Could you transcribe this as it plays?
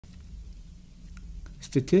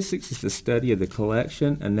Statistics is the study of the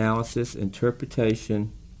collection, analysis,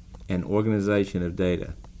 interpretation, and organization of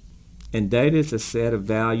data. And data is a set of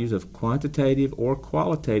values of quantitative or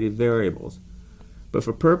qualitative variables. But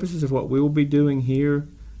for purposes of what we will be doing here,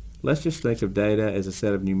 let's just think of data as a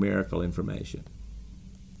set of numerical information.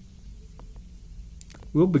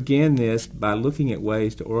 We'll begin this by looking at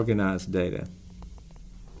ways to organize data.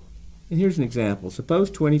 And here's an example.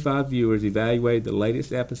 Suppose 25 viewers evaluated the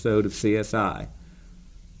latest episode of CSI.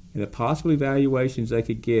 And the possible evaluations they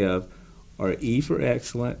could give are E for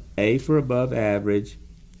excellent, A for above average,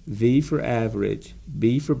 V for average,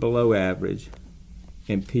 B for below average,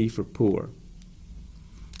 and P for poor.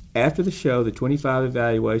 After the show, the 25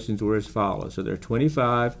 evaluations were as follows. So there are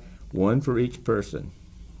 25, one for each person.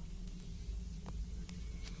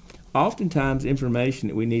 Oftentimes, information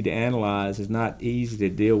that we need to analyze is not easy to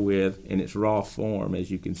deal with in its raw form,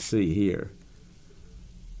 as you can see here.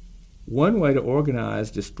 One way to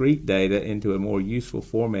organize discrete data into a more useful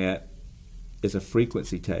format is a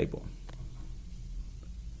frequency table.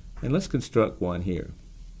 And let's construct one here.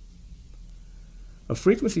 A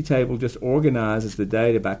frequency table just organizes the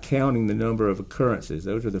data by counting the number of occurrences.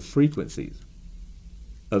 Those are the frequencies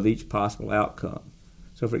of each possible outcome.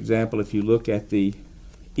 So for example, if you look at the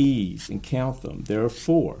E's and count them, there are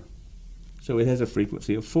 4. So it has a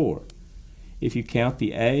frequency of 4. If you count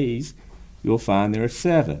the A's, you'll find there are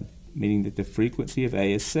 7, meaning that the frequency of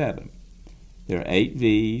A is 7. There are 8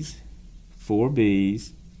 V's, 4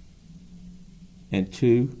 B's, and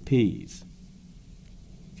 2 P's.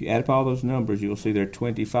 If you add up all those numbers, you'll see there are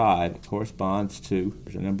 25. It corresponds to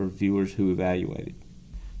the number of viewers who evaluated.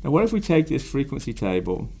 Now what if we take this frequency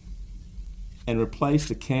table and replace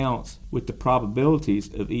the counts with the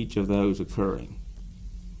probabilities of each of those occurring?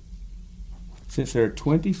 Since there are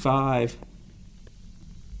 25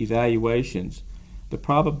 evaluations, the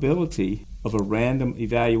probability of a random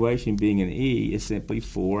evaluation being an E is simply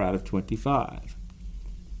 4 out of 25.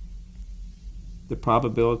 The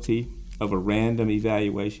probability of a random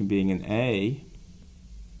evaluation being an A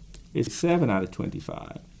is 7 out of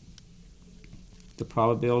 25. The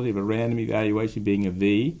probability of a random evaluation being a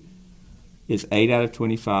V is 8 out of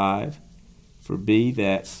 25. For B,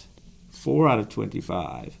 that's 4 out of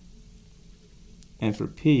 25. And for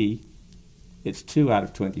P, it's 2 out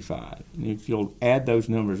of 25. And if you'll add those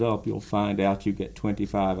numbers up, you'll find out you get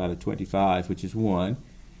 25 out of 25, which is 1,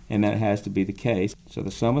 and that has to be the case. So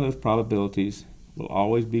the sum of those probabilities will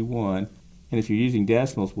always be 1. And if you're using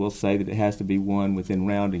decimals, we'll say that it has to be 1 within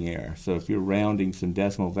rounding error. So if you're rounding some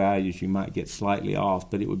decimal values, you might get slightly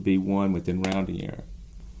off, but it would be 1 within rounding error.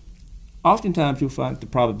 Oftentimes you'll find that the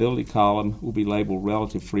probability column will be labeled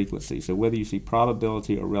relative frequency. So whether you see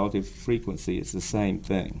probability or relative frequency, it's the same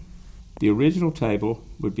thing. The original table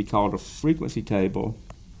would be called a frequency table,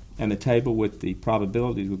 and the table with the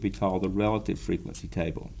probabilities would be called the relative frequency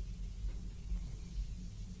table.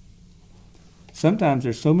 Sometimes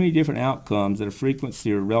there's so many different outcomes that a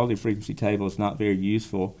frequency or relative frequency table is not very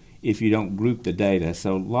useful if you don't group the data.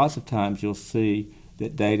 So lots of times you'll see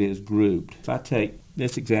that data is grouped. If I take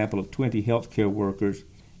this example of 20 healthcare workers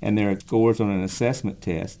and their scores on an assessment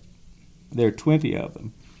test, there are 20 of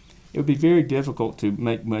them. It would be very difficult to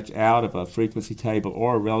make much out of a frequency table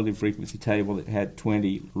or a relative frequency table that had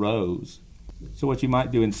 20 rows. So what you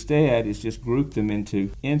might do instead is just group them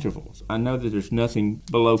into intervals. I know that there's nothing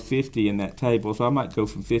below 50 in that table, so I might go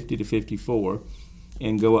from 50 to 54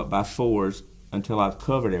 and go up by 4s until I've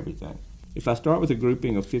covered everything. If I start with a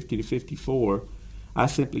grouping of 50 to 54, I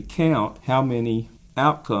simply count how many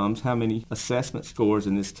outcomes, how many assessment scores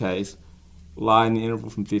in this case, lie in the interval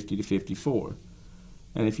from 50 to 54.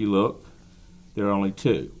 And if you look, there are only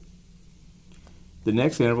 2. The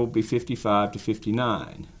next interval will be 55 to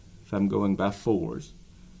 59. If I'm going by 4s.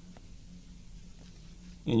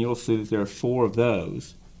 And you'll see that there are 4 of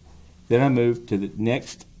those. Then I move to the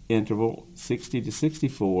next interval, 60 to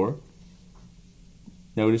 64.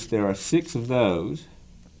 Notice there are 6 of those.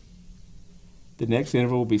 The next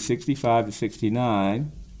interval will be 65 to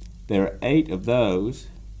 69. There are 8 of those.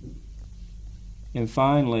 And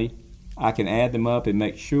finally, I can add them up and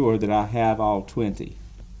make sure that I have all 20.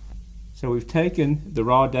 So we've taken the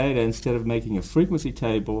raw data, instead of making a frequency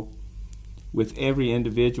table with every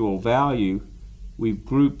individual value, we've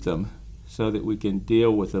grouped them so that we can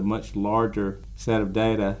deal with a much larger set of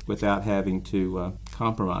data without having to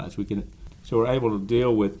compromise. So we're able to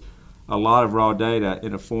deal with a lot of raw data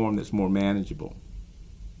in a form that's more manageable.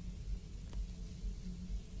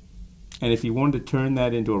 And if you wanted to turn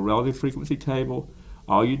that into a relative frequency table,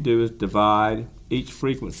 all you do is divide each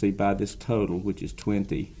frequency by this total, which is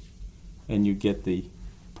 20, and you get the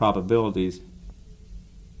probabilities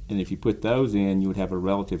And if you put those in, you would have a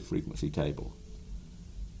relative frequency table.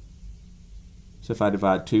 So if I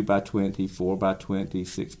divide 2 by 20, 4 by 20,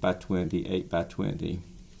 6 by 20, 8 by 20,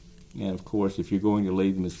 and of course if you're going to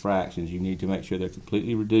leave them as fractions, you need to make sure they're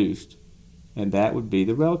completely reduced, and that would be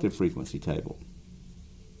the relative frequency table.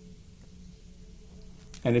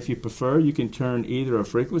 And if you prefer, you can turn either a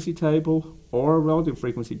frequency table or a relative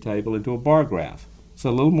frequency table into a bar graph. So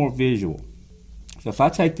a little more visual. So if I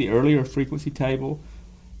take the earlier frequency table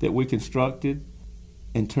that we constructed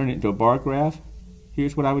and turn it into a bar graph,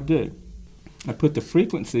 here's what I would do. I put the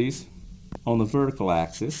frequencies on the vertical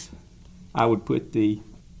axis. I would put the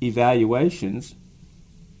evaluations,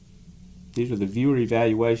 these are the viewer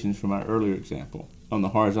evaluations from our earlier example, on the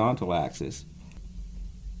horizontal axis.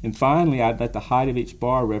 And finally, I'd let the height of each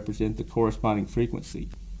bar represent the corresponding frequency.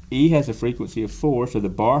 E has a frequency of 4, so the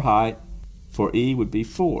bar height for E would be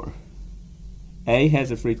 4. A has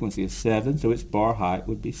a frequency of 7, so its bar height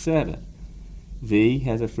would be 7. V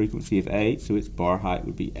has a frequency of 8, so its bar height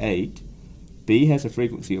would be 8. B has a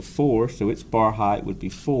frequency of 4, so its bar height would be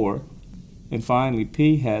 4. And finally,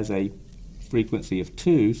 P has a frequency of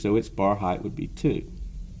 2, so its bar height would be 2.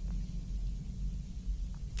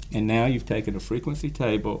 And now you've taken a frequency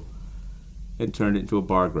table and turned it into a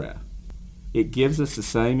bar graph. It gives us the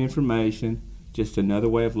same information, just another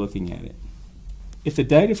way of looking at it. If the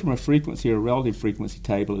data from a frequency or relative frequency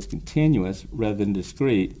table is continuous rather than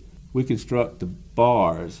discrete, we construct the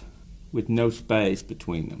bars with no space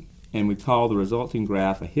between them, and we call the resulting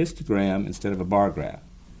graph a histogram instead of a bar graph.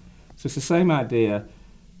 So it's the same idea,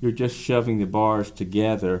 you're just shoving the bars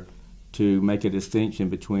together to make a distinction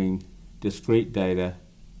between discrete data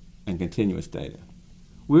and continuous data.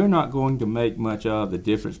 We're not going to make much of the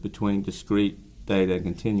difference between discrete data and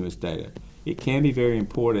continuous data. It can be very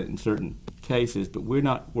important in certain cases, but we're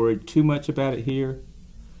not worried too much about it here.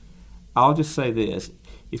 I'll just say this,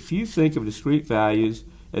 if you think of discrete values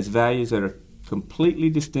as values that are completely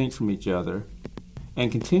distinct from each other,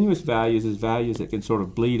 and continuous values as values that can sort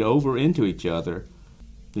of bleed over into each other,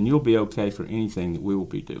 then you'll be okay for anything that we will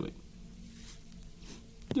be doing.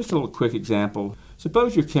 Just a little quick example.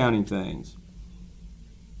 Suppose you're counting things.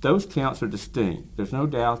 Those counts are distinct. There's no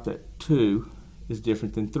doubt that 2 is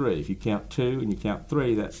different than 3. If you count 2 and you count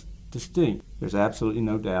 3, that's distinct. There's absolutely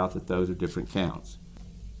no doubt that those are different counts.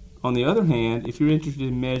 On the other hand, if you're interested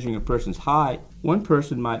in measuring a person's height, one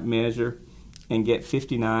person might measure and get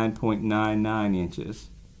 59.99 inches.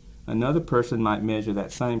 Another person might measure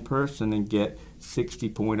that same person and get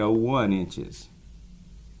 60.01 inches.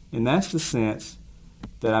 And that's the sense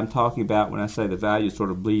that I'm talking about when I say the values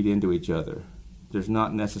sort of bleed into each other. There's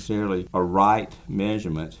not necessarily a right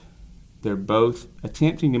measurement. They're both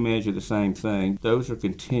attempting to measure the same thing. Those are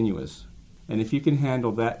continuous. And if you can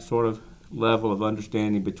handle that sort of level of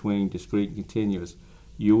understanding between discrete and continuous,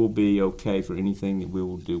 you will be okay for anything that we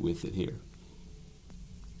will do with it here.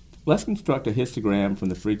 Let's construct a histogram from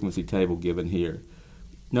the frequency table given here.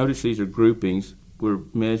 Notice these are groupings. We're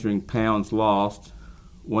measuring pounds lost.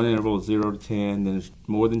 One interval is 0 to 10, then it's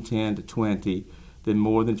more than 10 to 20, then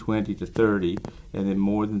more than 20 to 30, and then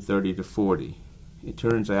more than 30 to 40. It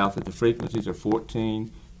turns out that the frequencies are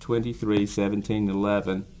 14, 23, 17, and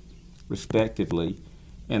 11, respectively,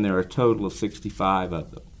 and there are a total of 65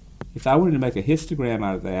 of them. If I wanted to make a histogram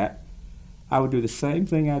out of that, I would do the same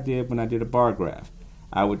thing I did when I did a bar graph.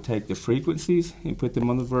 I would take the frequencies and put them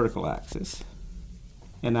on the vertical axis,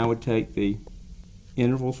 and I would take the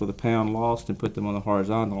intervals for the pound lost and put them on the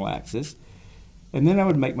horizontal axis, and then I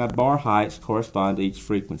would make my bar heights correspond to each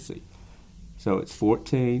frequency. So it's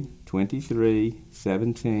 14, 23,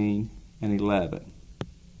 17, and 11.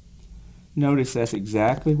 Notice that's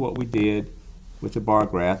exactly what we did with the bar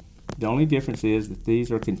graph. The only difference is that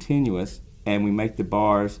these are continuous and we make the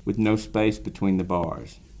bars with no space between the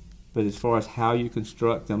bars. But as far as how you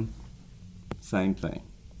construct them, same thing.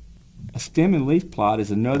 A stem and leaf plot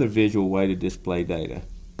is another visual way to display data.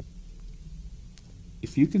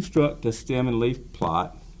 If you construct a stem and leaf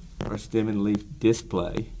plot, or a stem and leaf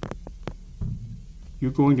display, you're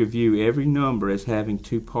going to view every number as having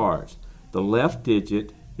two parts. The left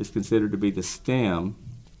digit is considered to be the stem,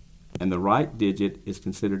 and the right digit is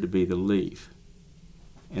considered to be the leaf.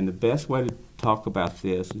 And the best way to talk about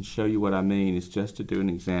this and show you what I mean is just to do an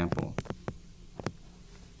example.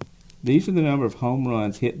 These are the number of home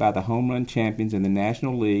runs hit by the home run champions in the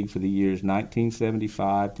National League for the years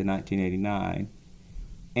 1975 to 1989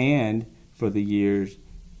 and for the years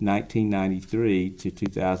 1993 to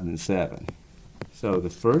 2007. So the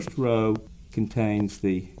first row contains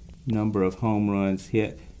the number of home runs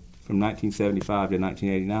hit from 1975 to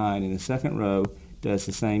 1989, and the second row does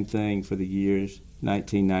the same thing for the years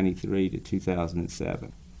 1993 to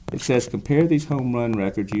 2007. It says compare these home run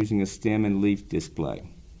records using a stem and leaf display.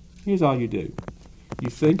 Here's all you do. You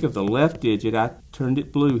think of the left digit, I turned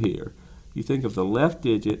it blue here. You think of the left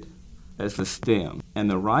digit as the stem, and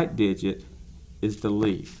the right digit is the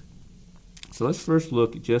leaf. So let's first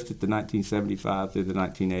look just at the 1975 through the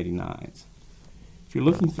 1989s. If you're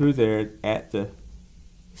looking through there at the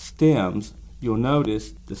stems, you'll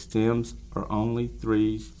notice the stems are only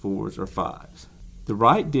 3s, 4s, or 5s. The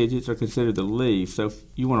right digits are considered the leaves, so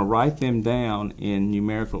you want to write them down in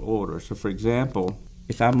numerical order. So for example,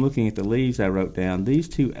 if I'm looking at the leaves I wrote down, these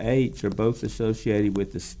two 8s are both associated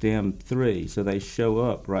with the stem 3, so they show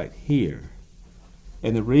up right here.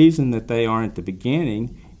 And the reason that they aren't at the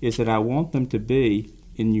beginning is that I want them to be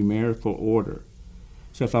in numerical order.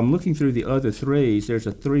 So if I'm looking through the other 3s, there's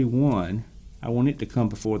a 3-1. I want it to come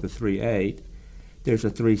before the 3-8. There's a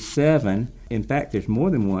 3-7. In fact, there's more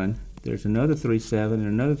than one. There's another 3-7 and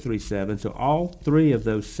another 3-7. So all 3 of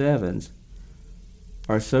those 7s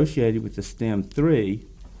are associated with the stem 3.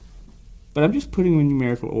 But I'm just putting them in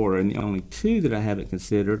numerical order. And the only 2 that I haven't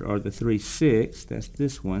considered are the 3-6. That's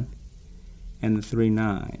this one. And the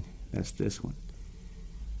 3-9. That's this one.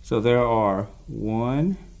 So there are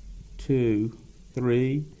 1, 2,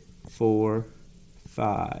 3, 4,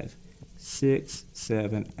 5, 6,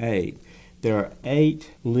 7, 8. There are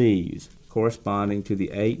 8 leaves corresponding to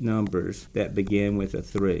the 8 numbers that begin with a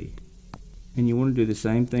 3. And you want to do the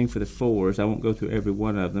same thing for the 4s. I won't go through every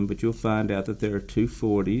one of them, but you'll find out that there are 2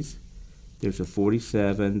 40s. There's a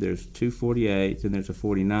 47, there's 2 48s, and there's a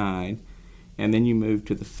 49. And then you move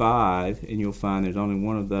to the 5, and you'll find there's only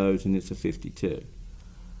one of those, and it's a 52.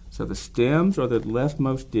 So the stems are the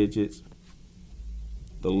leftmost digits,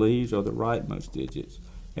 the leaves are the rightmost digits.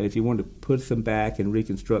 And if you want to put them back and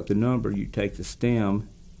reconstruct the number, you take the stem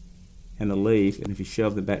and the leaf, and if you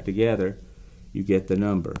shove them back together, you get the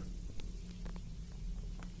number.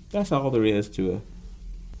 That's all there is to it.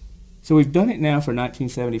 So we've done it now for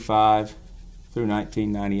 1975 through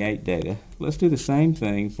 1998 data. Let's do the same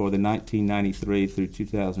thing for the 1993 through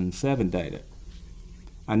 2007 data.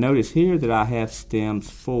 I notice here that I have stems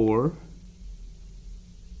 4,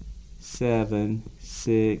 7,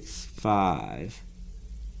 6, 5.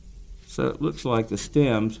 So it looks like the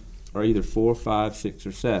stems are either 4, 5, 6,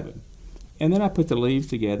 or 7. And then I put the leaves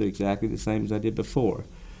together exactly the same as I did before.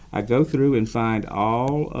 I go through and find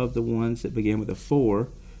all of the ones that begin with a 4.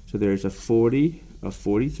 So there's a 40, a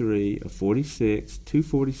 43, a 46, 2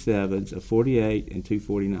 47s, a 48, and 2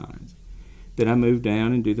 49s. Then I move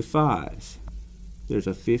down and do the 5s. There's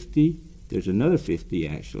a 50, there's another 50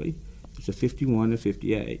 actually. There's a 51 and a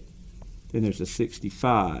 58. Then there's a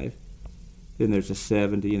 65. Then there's a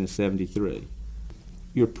 70 and a 73.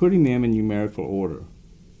 You're putting them in numerical order.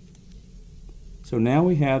 So now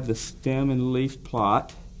we have the stem and leaf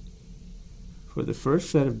plot for the first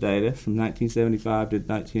set of data from 1975 to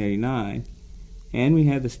 1989, and we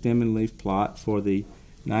have the stem and leaf plot for the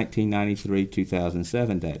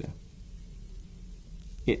 1993-2007 data.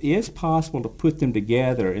 It is possible to put them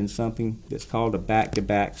together in something that's called a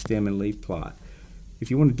back-to-back stem and leaf plot.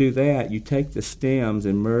 If you want to do that, you take the stems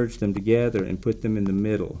and merge them together and put them in the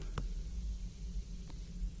middle.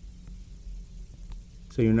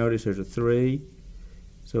 So you notice there's a 3,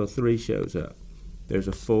 so a 3 shows up. There's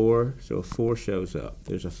a 4, so a 4 shows up.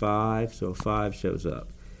 There's a 5, so a 5 shows up.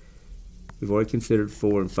 We've already considered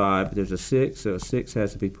 4 and 5, but there's a 6, so a 6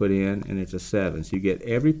 has to be put in, and there's a 7. So you get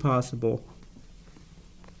every possible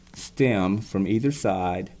stem from either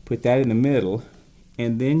side, put that in the middle,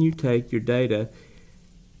 and then you take your data.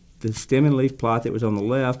 The stem and leaf plot that was on the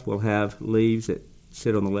left will have leaves that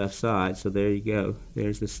sit on the left side, so there you go.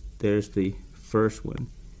 There's the first one,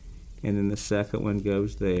 and then the second one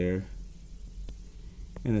goes there,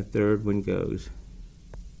 and the third one goes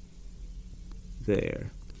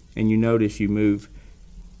there. And you notice you move,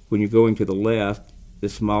 when you're going to the left, the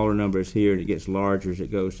smaller number is here, and it gets larger as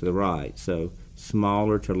it goes to the right. So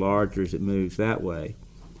smaller to larger as it moves that way.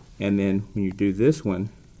 And then when you do this one,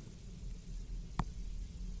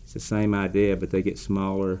 it's the same idea, but they get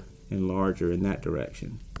smaller and larger in that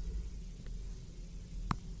direction.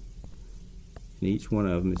 And each one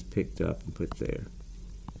of them is picked up and put there.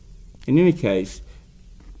 In any case,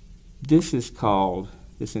 this is called,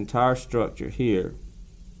 this entire structure here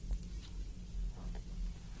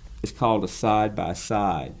is called a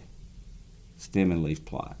side-by-side stem and leaf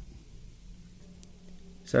plot.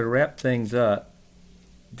 So to wrap things up,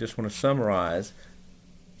 just want to summarize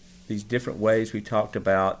these different ways we talked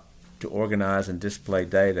about to organize and display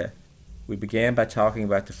data. We began by talking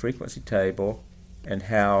about the frequency table and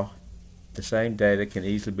how the same data can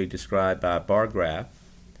easily be described by a bar graph.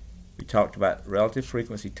 We talked about relative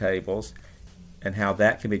frequency tables and how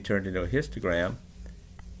that can be turned into a histogram.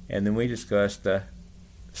 And then we discussed the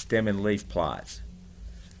stem and leaf plots.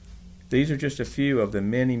 These are just a few of the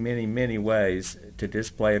many, many, many ways to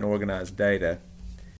display and organize data